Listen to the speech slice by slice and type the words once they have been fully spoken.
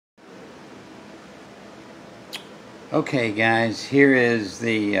Okay guys, here is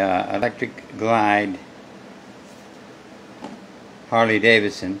the electric glide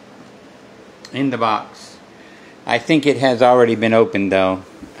Harley-Davidson in the box. I think it has already been opened though.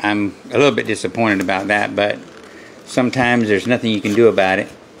 I'm a little bit disappointed about that, but sometimes there's nothing you can do about it.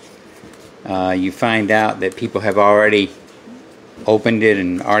 You find out that people have already opened it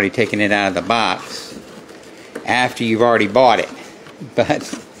and already taken it out of the box after you've already bought it.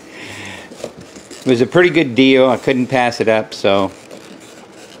 But it was a pretty good deal. I couldn't pass it up, so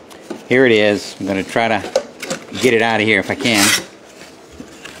here it is. I'm going to try to get it out of here if I can.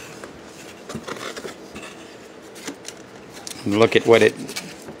 And look at what it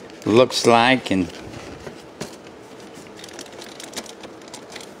looks like, and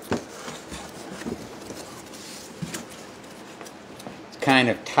it's kind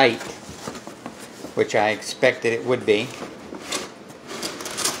of tight, which I expected it would be.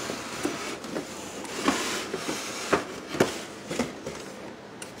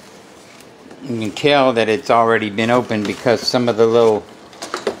 You can tell that it's already been opened because some of the little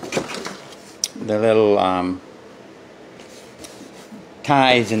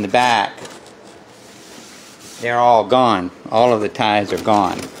ties in the back, they're all gone. All of the ties are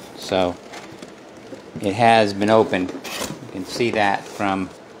gone. So it has been opened. You can see that from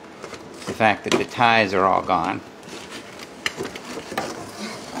the fact that the ties are all gone.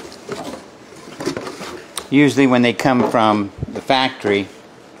 Usually when they come from the factory,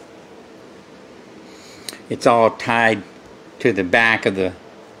 it's all tied to the back of the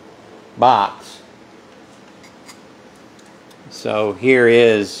box. So here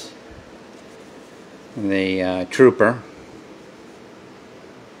is the trooper.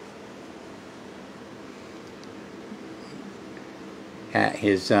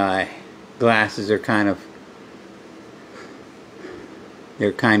 His glasses are kind of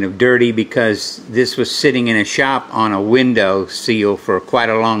dirty because this was sitting in a shop on a window seal for quite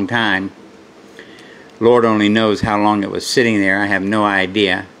a long time. Lord only knows how long it was sitting there. I have no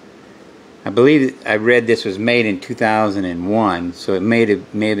idea. I believe I read this was made in 2001, so it may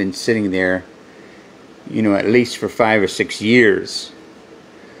have been sitting there, you know, at least for 5 or 6 years,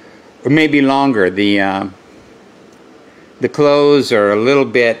 or maybe longer. The clothes are a little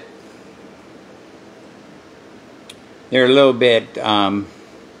bit. They're a little bit.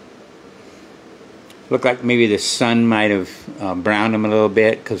 Look like maybe the sun might have browned them a little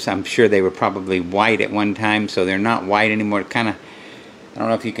bit, because I'm sure they were probably white at one time, so they're not white anymore. Kind of, I don't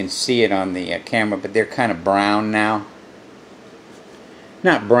know if you can see it on the camera, but they're kind of brown now.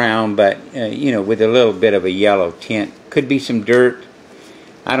 Not brown, but you know, with a little bit of a yellow tint. Could be some dirt.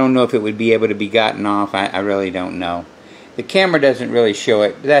 I don't know if it would be able to be gotten off. I really don't know. The camera doesn't really show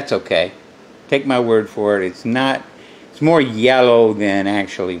it, but that's okay. Take my word for it. It's not. It's more yellow than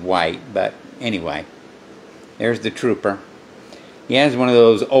actually white, but anyway. There's the trooper. He has one of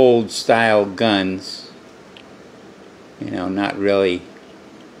those old style guns. You know, not really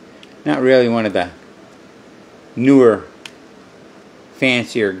one of the newer,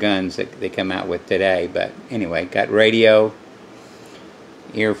 fancier guns that they come out with today. But anyway, got radio,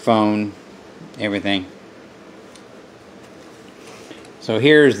 earphone, everything. So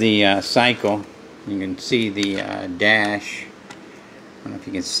here's the cycle. You can see the dash. I don't know if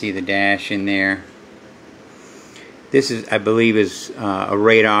you can see the dash in there. This is, I believe, is a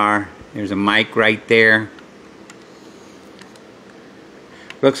radar. There's a mic right there.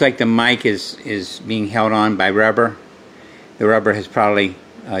 Looks like the mic is being held on by rubber. The rubber has probably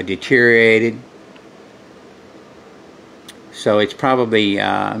deteriorated, so it's probably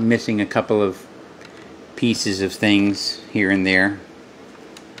missing a couple of pieces of things here and there.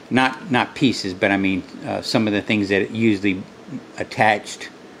 Not pieces, but I mean some of the things that usually attached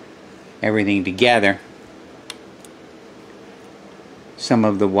everything together. Some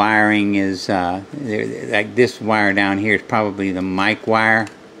of the wiring is like this wire down here is probably the mic wire,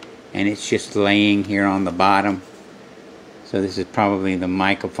 and it's just laying here on the bottom. So this is probably the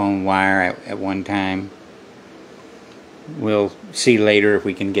microphone wire at one time. We'll see later if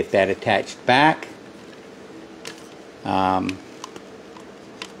we can get that attached back. I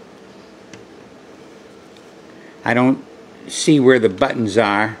don't see where the buttons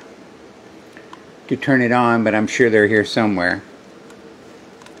are to turn it on, but I'm sure they're here somewhere.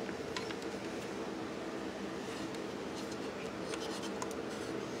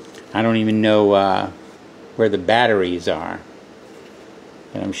 I don't even know where the batteries are,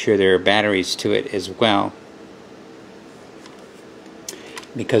 but I'm sure there are batteries to it as well,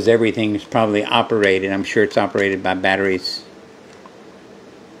 because everything is probably operated. I'm sure it's operated by batteries.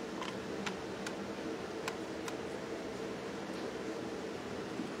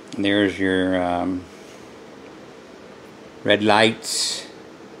 There's your Red lights.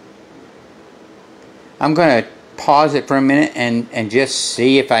 I'm going to pause it for a minute and just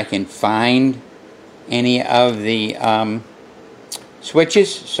see if I can find any of the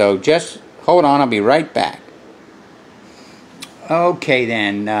switches. So just hold on, I'll be right back. Okay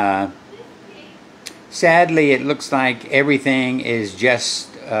then, sadly it looks like everything is just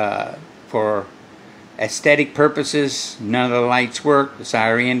for aesthetic purposes. None of the lights work, the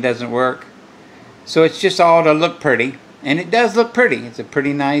siren doesn't work. So it's just all to look pretty, and it does look pretty. It's a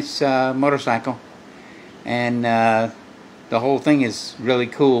pretty nice motorcycle, and the whole thing is really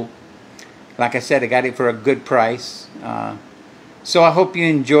cool. Like I said, I got it for a good price. So I hope you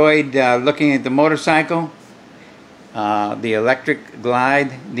enjoyed looking at the motorcycle, the electric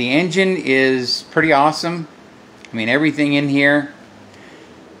glide. The engine is pretty awesome. I mean, everything in here,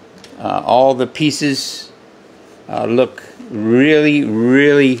 all the pieces look really,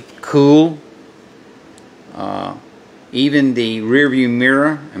 really cool. Even the rear view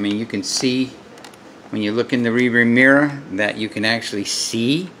mirror, I mean, you can see when you look in the rear view mirror that you can actually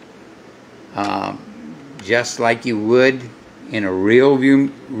see just like you would in a real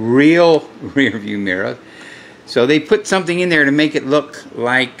rear view mirror. So they put something in there to make it look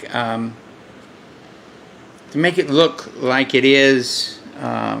like it is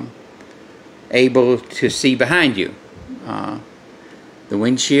able to see behind you. The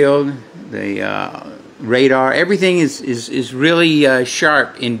windshield, the radar, everything is really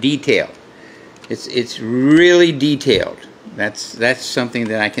sharp in detail. It's really detailed. That's something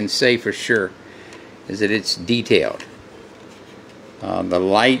that I can say for sure, is that it's detailed. The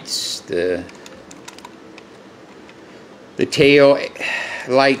lights, the tail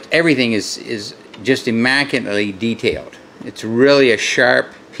light, everything is just immaculately detailed. It's really a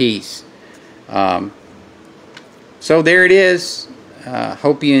sharp piece. So there it is.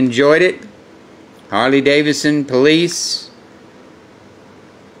 Hope you enjoyed it. Harley-Davidson Police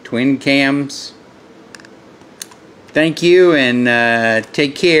twin cams. Thank you, and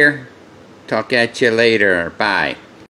take care. Talk at you later. Bye.